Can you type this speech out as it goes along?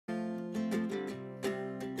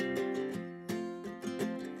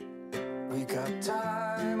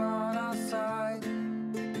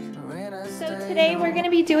Today we're going to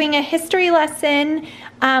be doing a history lesson.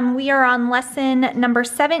 We are on lesson number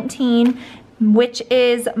 17, which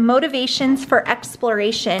is motivations for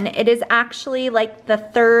exploration. It is actually like the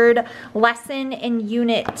third lesson in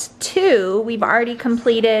unit 2. We've already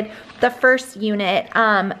completed the first unit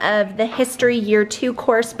of the history year 2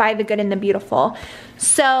 course by the Good and the Beautiful.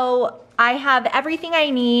 So I have everything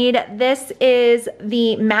I need. This is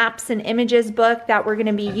the maps and images book that we're going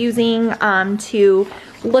to be using to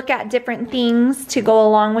look at different things to go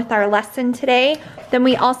along with our lesson today. Then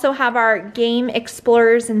we also have our game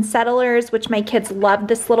Explorers and Settlers, which my kids love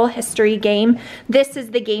this little history game. This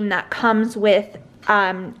is the game that comes with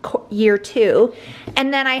year 2.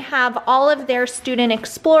 And then I have all of their student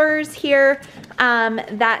explorers here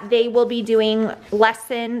that they will be doing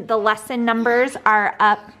lesson. The lesson numbers are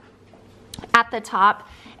up at the top,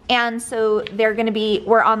 and so they're going to be,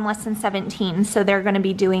 we're on lesson 17, so they're going to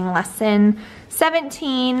be doing lesson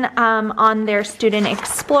 17 on their student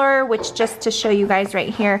explorer, which, just to show you guys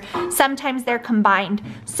right here, sometimes they're combined,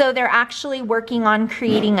 so they're actually working on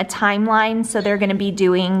creating a timeline. So they're going to be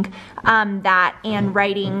doing that and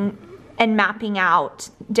writing and mapping out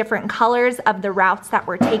different colors of the routes that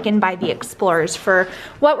were taken by the explorers for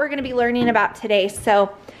what we're going to be learning about today.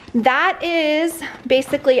 So that is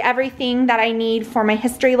basically everything that I need for my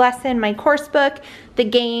history lesson: my course book, the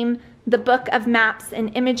game, the book of maps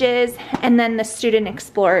and images, and then the student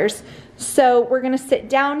explorers. So we're gonna sit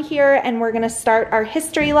down here and we're gonna start our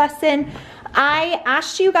history lesson. I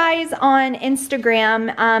asked you guys on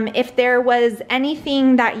Instagram if there was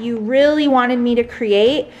anything that you really wanted me to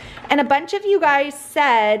create, and a bunch of you guys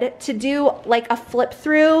said to do like a flip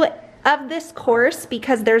through of this course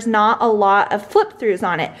because there's not a lot of flip throughs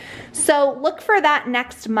on it. So look for that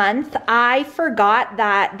next month. I forgot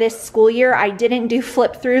that this school year I didn't do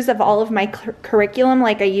flip throughs of all of my curriculum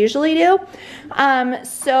like I usually do.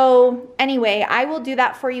 So anyway, I will do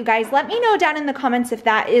that for you guys. Let me know down in the comments if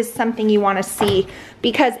that is something you want to see,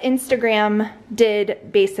 because Instagram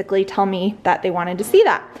did basically tell me that they wanted to see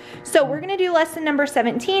that. So we're going to do lesson number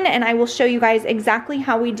 17, and I will show you guys exactly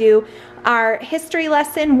how we do our history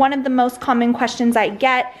lesson. One of the most common questions I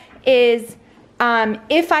get is,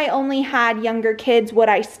 if I only had younger kids, would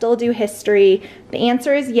I still do history? The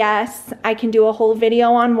answer is yes. I can do a whole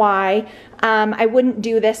video on why. I wouldn't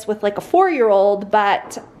do this with like a 4-year-old,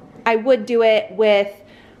 but I would do it with,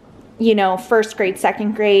 you know, 1st grade,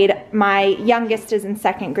 2nd grade. My youngest is in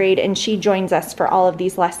 2nd grade and she joins us for all of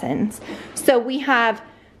these lessons. So we have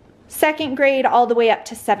 2nd grade all the way up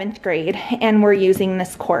to 7th grade, and we're using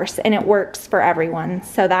this course and it works for everyone.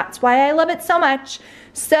 So that's why I love it so much.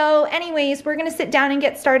 So anyways, we're gonna sit down and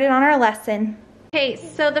get started on our lesson. Okay,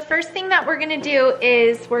 so the first thing that we're gonna do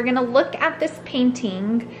is we're gonna look at this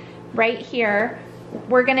painting right here.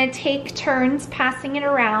 We're gonna take turns passing it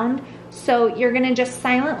around. So you're gonna just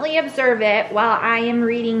silently observe it while I am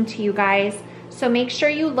reading to you guys. So make sure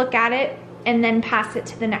you look at it and then pass it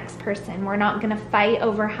to the next person. We're not gonna fight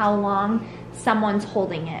over how long someone's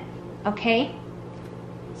holding it, okay?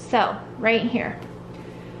 So, right here.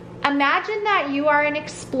 Imagine that you are an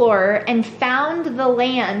explorer and found the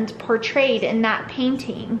land portrayed in that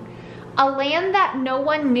painting, a land that no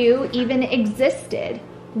one knew even existed.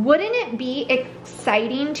 Wouldn't it be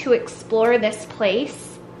exciting to explore this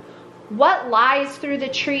place? What lies through the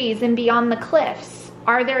trees and beyond the cliffs?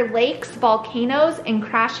 Are there lakes, volcanoes, and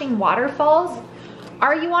crashing waterfalls?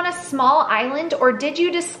 Are you on a small island, or did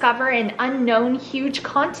you discover an unknown huge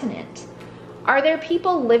continent? Are there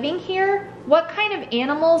people living here? What kind of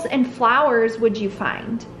animals and flowers would you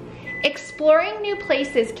find? Exploring new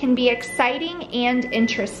places can be exciting and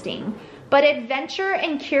interesting, but adventure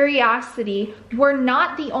and curiosity were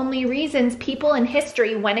not the only reasons people in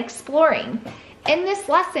history went exploring. In this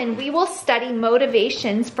lesson, we will study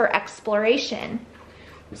motivations for exploration.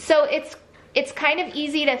 So it's kind of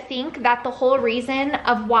easy to think that the whole reason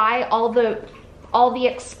of why all the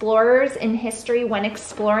explorers in history went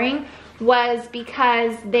exploring was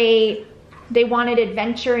because they wanted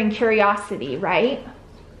adventure and curiosity, right?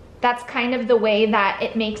 That's kind of the way that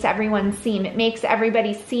it makes everyone seem. It makes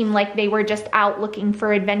everybody seem like they were just out looking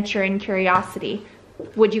for adventure and curiosity.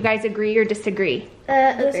 Would you guys agree or disagree?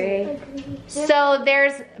 Agree. So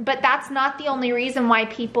but that's not the only reason why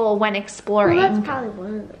people went exploring. Well, that's probably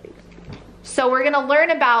one of the reasons. So we're gonna learn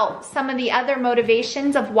about some of the other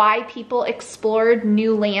motivations of why people explored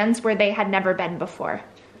new lands where they had never been before.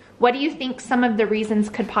 What do you think some of the reasons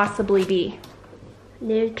could possibly be?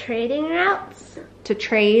 New trading routes. To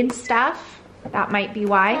trade stuff, that might be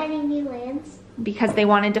why. Finding new lands. Because they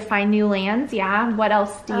wanted to find new lands, yeah. What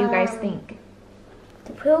else do you guys think?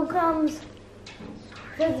 The pilgrims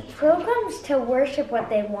to worship what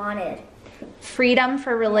they wanted. Freedom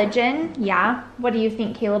for religion, yeah. What do you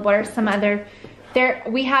think, Caleb? What are some other,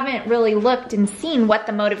 we haven't really looked and seen what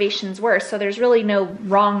the motivations were, so there's really no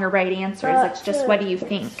wrong or right answers. It's just what do you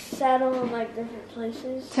think? Settle in like different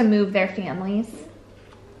places. To move their families.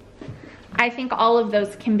 I think all of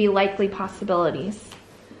those can be likely possibilities.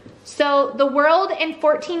 So the world in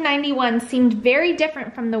 1491 seemed very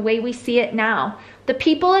different from the way we see it now. The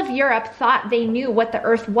people of Europe thought they knew what the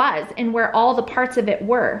earth was and where all the parts of it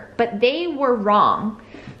were, but they were wrong.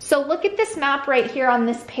 So look at this map right here on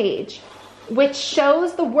this page, which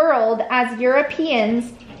shows the world as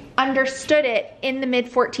Europeans understood it in the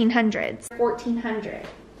mid-1400s. 1400.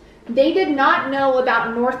 They did not know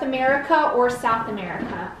about North America or South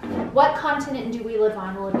America. What continent do we live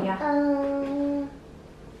on, Olivia?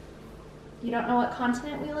 You don't know what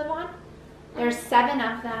continent we live on? There's 7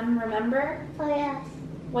 of them, remember? Oh, yes.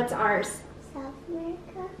 What's ours? South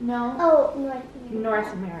America? No. Oh, North America.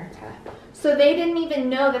 North America. So they didn't even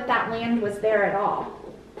know that that land was there at all.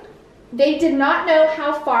 They did not know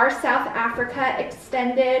how far South Africa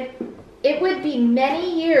extended. It would be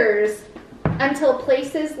many years until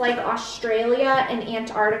places like Australia and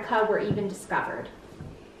Antarctica were even discovered.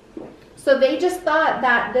 So they just thought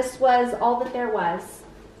that this was all that there was.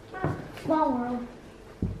 Small world.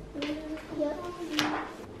 Yep.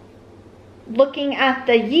 Looking at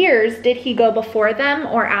the years, did he go before them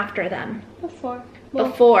or after them? Before.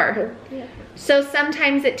 Before. Yeah. So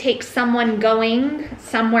sometimes it takes someone going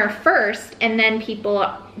somewhere first, and then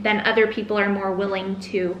other people are more willing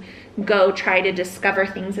to go try to discover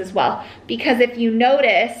things as well. Because if you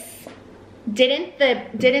notice, didn't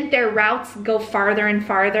their routes go farther and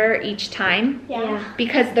farther each time? Yeah.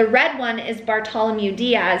 Because the red one is Bartholomew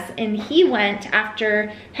Diaz, and he went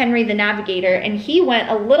after Henry the Navigator, and he went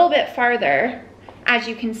a little bit farther, as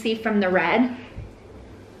you can see from the red.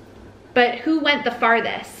 But who went the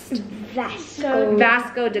farthest?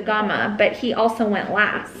 Vasco da Gama, but he also went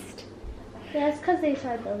last. Yeah, it's because they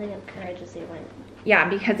started building up courage as they went. Yeah,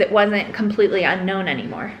 because it wasn't completely unknown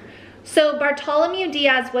anymore. So Bartholomew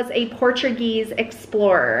Diaz was a Portuguese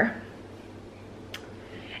explorer.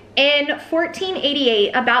 In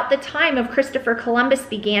 1488, about the time of Christopher Columbus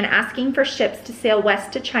began asking for ships to sail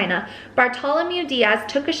west to China, Bartholomew Diaz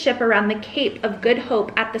took a ship around the Cape of Good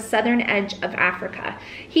Hope at the southern edge of Africa.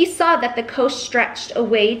 He saw that the coast stretched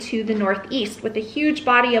away to the northeast with a huge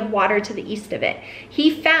body of water to the east of it.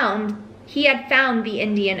 He had found the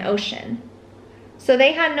Indian Ocean. So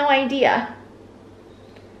they had no idea.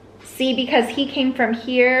 See, because he came from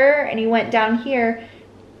here and he went down here,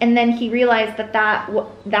 and then he realized that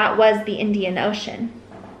was the Indian Ocean,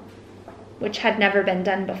 which had never been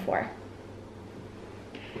done before.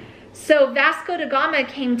 So Vasco da Gama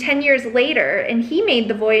came 10 years later, and he made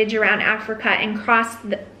the voyage around Africa and crossed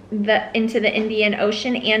into the Indian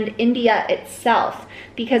Ocean and India itself,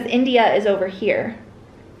 because India is over here.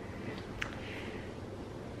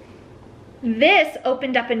 This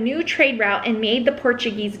opened up a new trade route and made the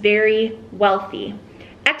Portuguese very wealthy.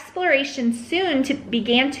 Exploration soon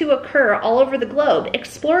began to occur all over the globe.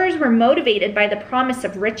 Explorers were motivated by the promise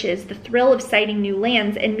of riches, the thrill of sighting new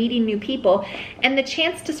lands and meeting new people, and the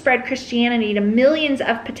chance to spread Christianity to millions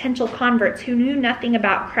of potential converts who knew nothing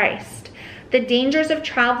about Christ. The dangers of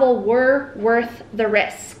travel were worth the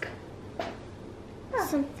risk.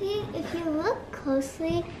 Something, if you look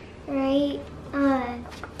closely, right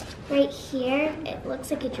here, it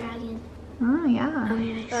looks like a dragon. Oh, yeah. Oh,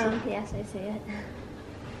 yeah, yes, I see it.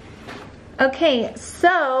 Okay,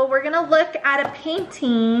 so we're gonna look at a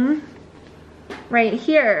painting right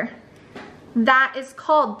here that is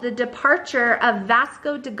called The Departure of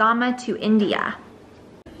Vasco da Gama to India.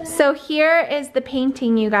 So here is the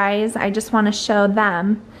painting, you guys. I just want to show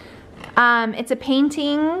them. It's a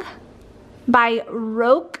painting by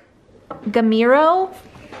Roque Gamiro,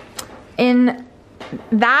 and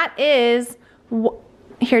that is,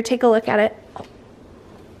 here, take a look at it.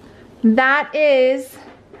 That is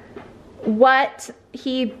what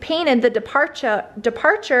he painted the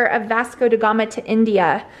departure of Vasco da Gama to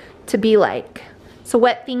India to be like. So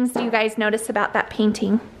what things do you guys notice about that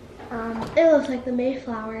painting? It looks like the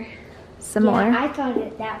Mayflower. Similar? Yeah, I thought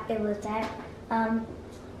it was that.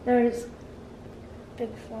 There's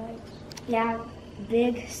big flags. Yeah,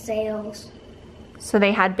 big sails. So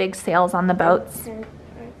they had big sails on the boats?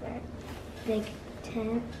 Right there. Big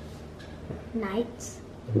tent. Knights.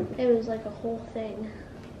 It was like a whole thing.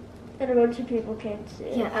 And a bunch of people came to see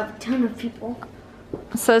it. Yeah, a ton of people.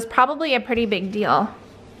 So it's probably a pretty big deal.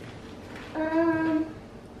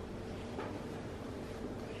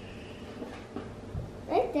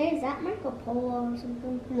 Right there, is that Marco Polo or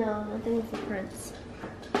something? No, I think it's the Prince.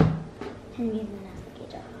 Henry the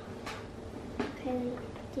Navigator. Okay,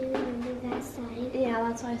 do you remember that side? Yeah,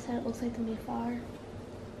 that's why I said it looks like to me far.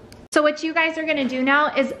 So what you guys are gonna do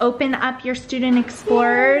now is open up your Student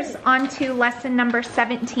Explorers onto lesson number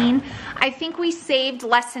 17. I think we saved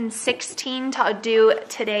lesson 16 to do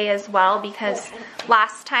today as well because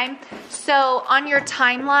last time. So on your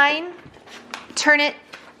timeline, turn it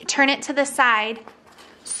to the side.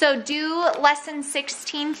 So do lesson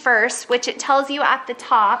 16 first, which it tells you at the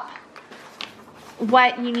top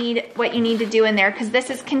what you need to do in there, because this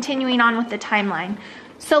is continuing on with the timeline.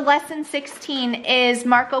 So lesson 16 is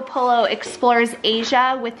Marco Polo explores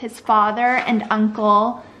Asia with his father and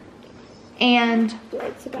uncle and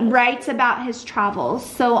writes about his travels.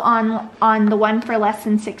 So on the one for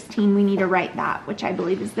lesson 16, we need to write that, which I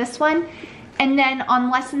believe is this one. And then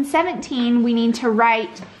on lesson 17, we need to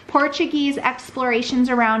write Portuguese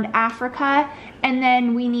explorations around Africa, and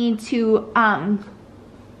then we need to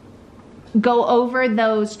go over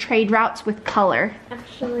those trade routes with color.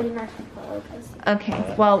 Actually, Marco Polo.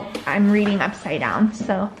 Okay, well, I'm reading upside down,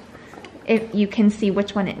 so if you can see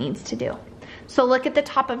which one it needs to do. So look at the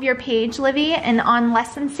top of your page, Livy, and on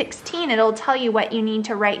lesson 16, it'll tell you what you need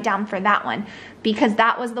to write down for that one, because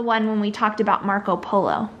that was the one when we talked about Marco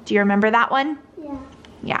Polo. Do you remember that one? Yeah.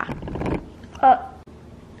 Yeah.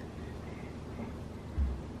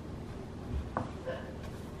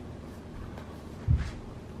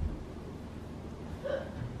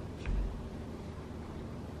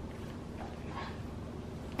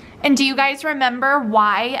 And do you guys remember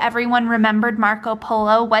why everyone remembered Marco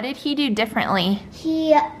Polo? What did he do differently?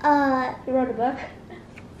 He wrote a book.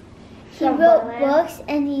 He wrote books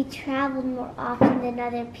and he traveled more often than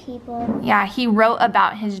other people. Yeah, he wrote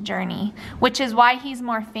about his journey, which is why he's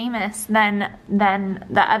more famous than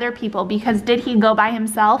the other people, because did he go by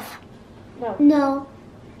himself? No. No.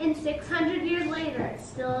 And 600 years later, it's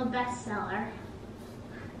still a bestseller.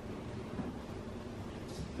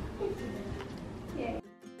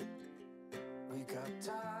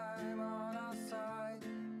 Time on our side,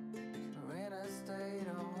 we're in a state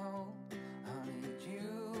of hope. I need you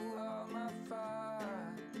on my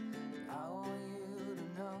fire. I want you to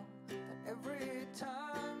know that every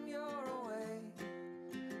time you're away,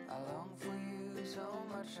 I long for you so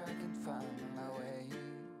much I can find my way.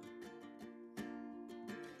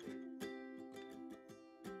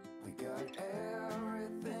 We got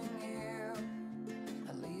everything here,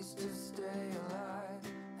 at least to stay alive,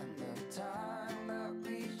 and the time.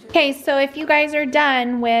 Okay, so if you guys are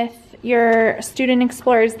done with your Student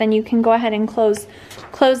Explorers, then you can go ahead and close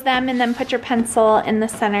them and then put your pencil in the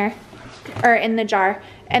center, or in the jar.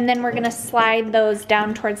 And then we're gonna slide those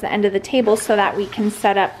down towards the end of the table so that we can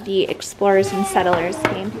set up the Explorers and Settlers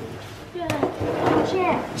game.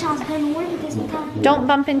 Don't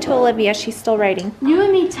bump into Olivia, she's still writing. You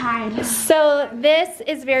and me tied. So this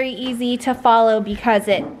is very easy to follow because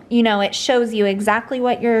it shows you exactly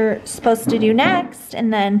what you're supposed to do next,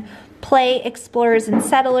 and then play Explorers and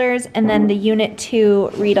Settlers, and then the Unit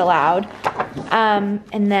 2 read aloud. And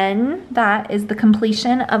then that is the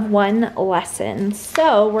completion of one lesson.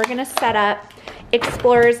 So we're gonna set up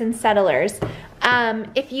Explorers and Settlers.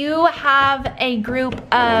 If you have a group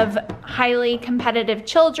of highly competitive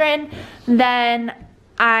children, then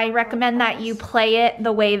I recommend that you play it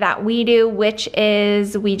the way that we do, which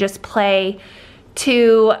is we just play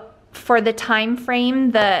for the time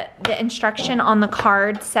frame, the instruction on the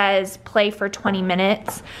card says play for 20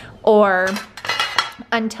 minutes or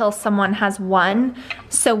until someone has won.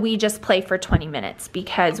 So we just play for 20 minutes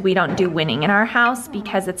because we don't do winning in our house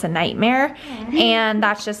because it's a nightmare, and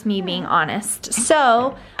that's just me being honest.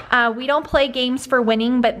 So we don't play games for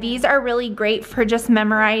winning, but these are really great for just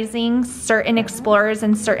memorizing certain explorers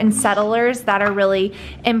and certain settlers that are really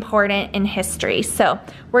important in history. So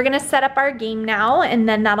we're gonna set up our game now, and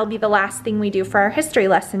then that'll be the last thing we do for our history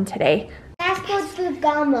lesson today.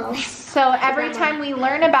 So every time we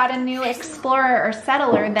learn about a new explorer or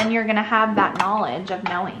settler, then you're gonna have that knowledge of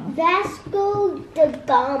knowing. Vasco da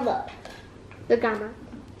Gama. Da Gama.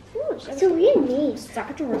 Ooh, it's a weird name.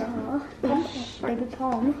 Baby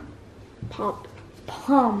Palm. Pomp,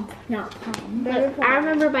 not Palm. I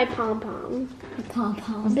remember by Pom Pom. Pom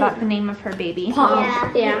Pom. Was that the name of her baby? Pom.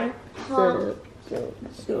 Yeah.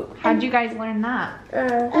 So how'd you guys learn that?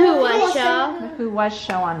 Who Was Show. The Who Was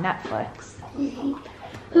Show on Netflix.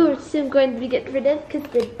 Who are soon going to be getting rid of because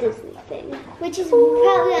the Disney thing. Which is probably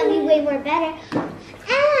going to be way more better. And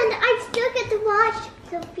I still get to watch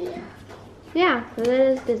Sophia. Yeah, so that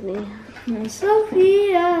is Disney.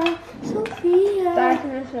 Sophia.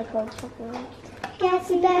 That's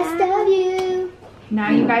the best of you. Now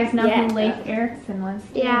you guys know who Leif Erikson was.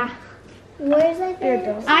 Yeah. Where's my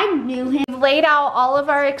favorite? I knew him. We've laid out all of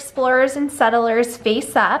our explorers and settlers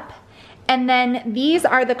face up. And then these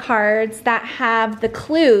are the cards that have the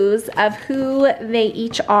clues of who they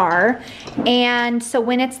each are. And so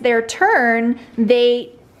when it's their turn,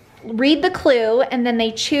 they read the clue and then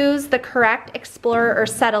they choose the correct explorer or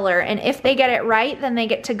settler. And if they get it right, then they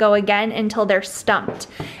get to go again until they're stumped.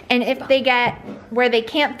 And if they get where they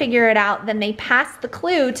can't figure it out, then they pass the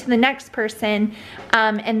clue to the next person.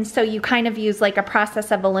 And so you kind of use like a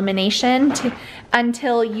process of elimination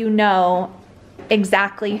until you know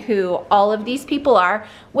exactly who all of these people are,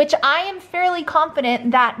 which I am fairly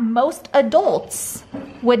confident that most adults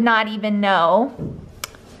would not even know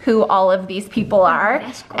who all of these people are.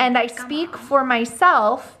 And I speak for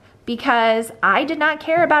myself because I did not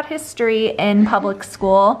care about history in public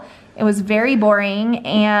school. It was very boring,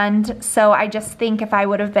 and so I just think if I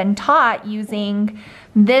would have been taught using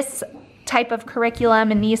this type of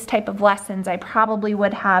curriculum and these type of lessons, I probably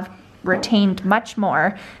would have retained much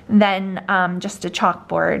more than just a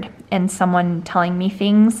chalkboard and someone telling me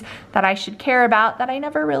things that I should care about that I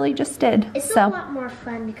never really just did. It's a lot more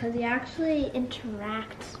fun because you actually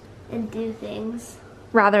interact and do things.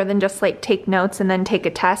 Rather than just like take notes and then take a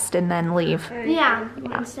test and then leave. Yeah,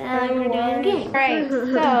 instead of doing a game. All right,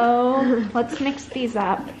 so let's mix these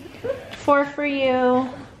up. 4 for you.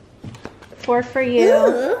 4 for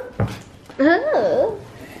you.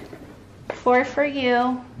 4 for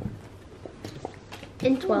you.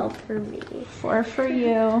 And 12 for me. 4 for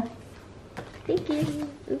you. Thank you.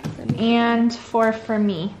 Oops, and 4 for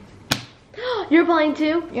me. You're playing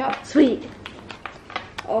too? Yep. Sweet.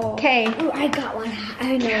 Okay. Oh, I got one.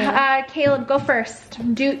 I know. Caleb, go first.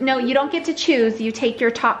 No, you don't get to choose. You take your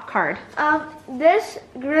top card. This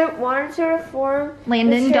group wanted to reform.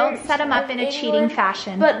 Landon, don't set them up in a cheating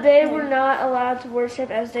fashion. But they were not allowed to worship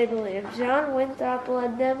as they believed. John Winthrop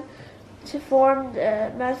led them to form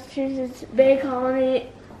the Massachusetts Bay Colony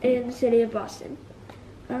in the city of Boston.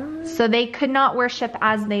 So they could not worship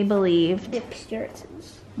as they believed. The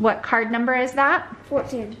Puritans. What card number is that?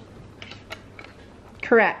 14.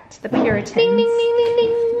 Correct, the Puritans. Ding, ding, ding, ding,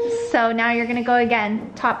 ding. So now you're gonna go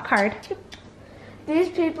again, top card. These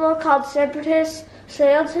people, called separatists,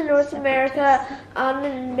 sailed to North America on the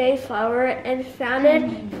Mayflower and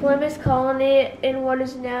founded Plymouth Colony in what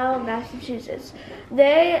is now Massachusetts.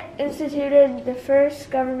 They instituted the first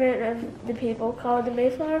government of the people called the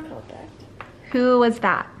Mayflower Compact. Who was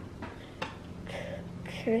that?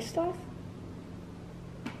 Christoph?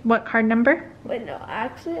 What card number? Wait, no,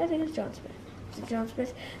 actually, I think it's John Smith. Is it John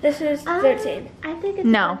Smith? This is 13. I think it's a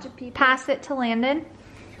No, bunch of people. pass it to Landon.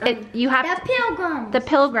 You have The Pilgrims. the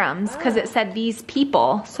Pilgrims, because it said these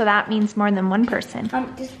people, so that means more than one person.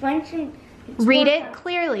 This French Read it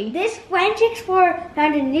clearly. This French explorer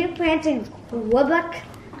found a new plant in Quebec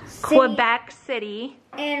City, Quebec City.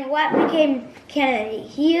 and what became Canada.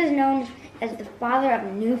 He is known as the father of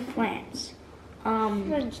New France.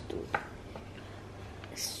 Can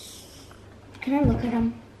I look at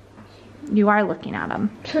him? You are looking at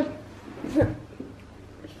them.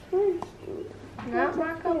 Not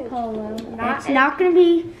Marco Polo. It's not gonna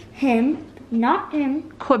be him. Not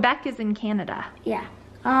him. Quebec is in Canada. Yeah.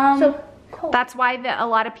 That's why a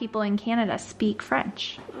lot of people in Canada speak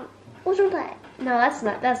French. What's your pet? No, that's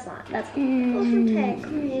not. What's your pet?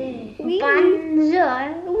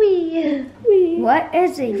 Bonjour. What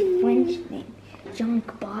is a French name? Jean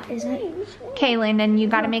Cabat, is it? Okay, Landon, you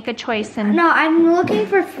got to make a choice. And No, I'm looking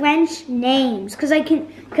for French names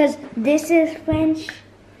because this is French.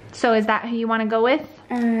 so is that who you want to go with?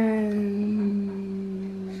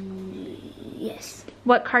 Yes.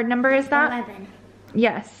 What card number is that? 11.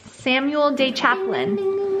 Yes, Samuel de Chaplin.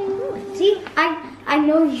 See, I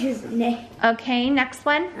know his name. Okay, next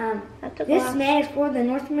one. This man explored the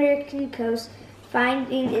North American coast,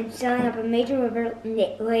 finding and sailing up a major river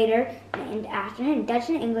later, named after him. Dutch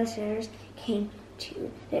and English sailors came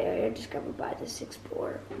to the area discovered by this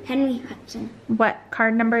explorer. Henry Hudson. What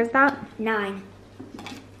card number is that? 9.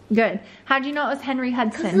 Good. How'd you know it was Henry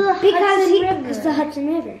Hudson? Because the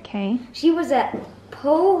Hudson River. Okay. She was a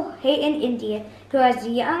Powhatan Indian who, as a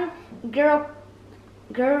young girl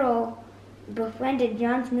befriended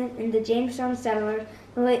John Smith and the Jamestown settlers.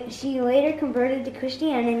 She later converted to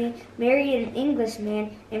Christianity, married an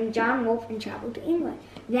Englishman named John Wolfe, and traveled to England.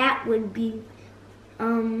 That would be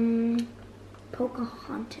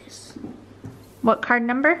Pocahontas. What card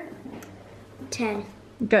number? 10.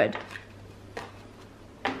 Good.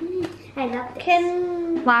 I love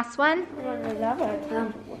this. Last one.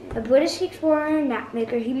 A British explorer and map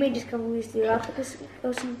maker, he made discoveries throughout the Pacific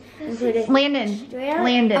Ocean, including Landon. Australia.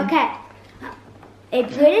 Landon. Okay. A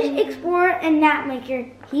British explorer and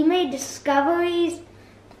mapmaker, he made discoveries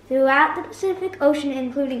throughout the Pacific Ocean,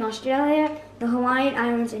 including Australia, the Hawaiian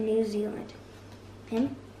Islands, and New Zealand.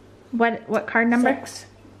 Him? What card number? 6.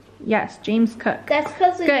 Yes, James Cook. That's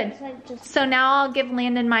because Good. So now I'll give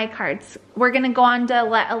Landon my cards. We're gonna go on to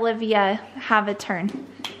let Olivia have a turn.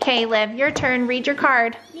 Okay, Liv, your turn. Read your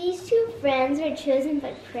card. These 2 friends were chosen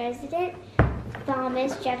by President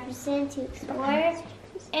Thomas Jefferson to explore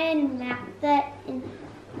and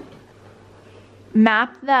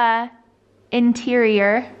Map the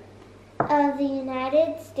interior of the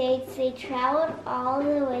United States. They traveled all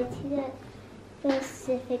the way to the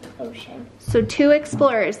Pacific Ocean. So 2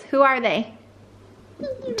 explorers. Who are they?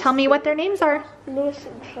 Tell me what their names are. Lewis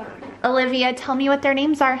and Clark. Olivia, tell me what their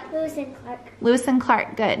names are. Lewis and Clark. Lewis and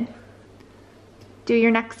Clark, good. Do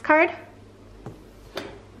your next card.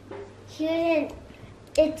 He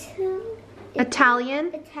was an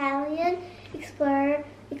Italian.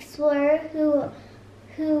 explorer who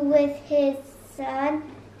with his son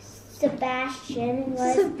Sebastian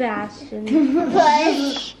was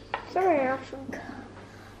Sorry, actually.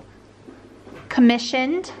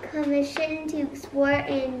 Commissioned to explore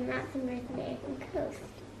in North American coast.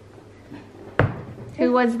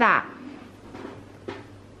 Who was that?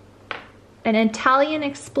 An Italian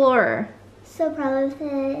explorer. So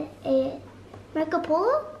probably a Marco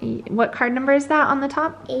Polo? What card number is that on the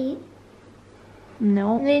top? 8.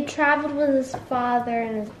 No. And he traveled with his father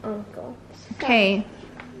and his uncle. Okay.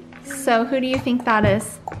 So who do you think that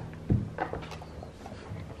is?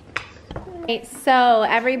 Okay, so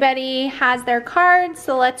everybody has their cards,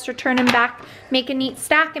 so let's return them back, make a neat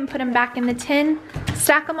stack and put them back in the tin.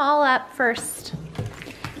 Stack them all up first.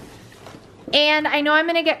 And I know I'm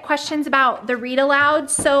gonna get questions about the read aloud,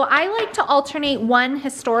 so I like to alternate one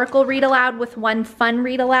historical read aloud with one fun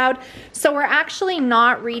read aloud. So we're actually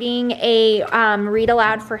not reading a read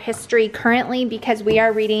aloud for history currently because we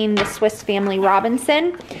are reading the Swiss Family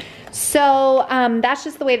Robinson. So that's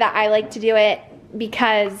just the way that I like to do it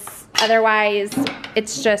because otherwise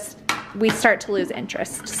it's just, we start to lose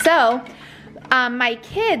interest. So my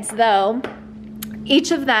kids though,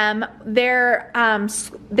 each of them, their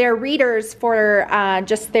readers for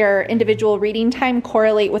just their individual reading time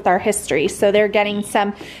correlate with our history. So they're getting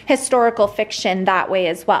some historical fiction that way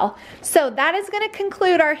as well. So that is going to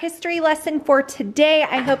conclude our history lesson for today.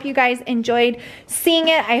 I hope you guys enjoyed seeing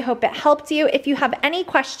it. I hope it helped you. If you have any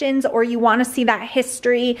questions or you want to see that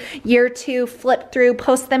history year 2 flip through,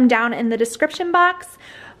 post them down in the description box.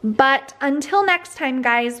 But until next time,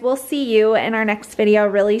 guys, we'll see you in our next video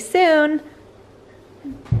really soon.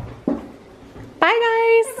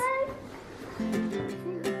 Bye, guys.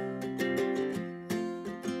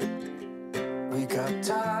 We got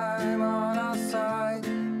time.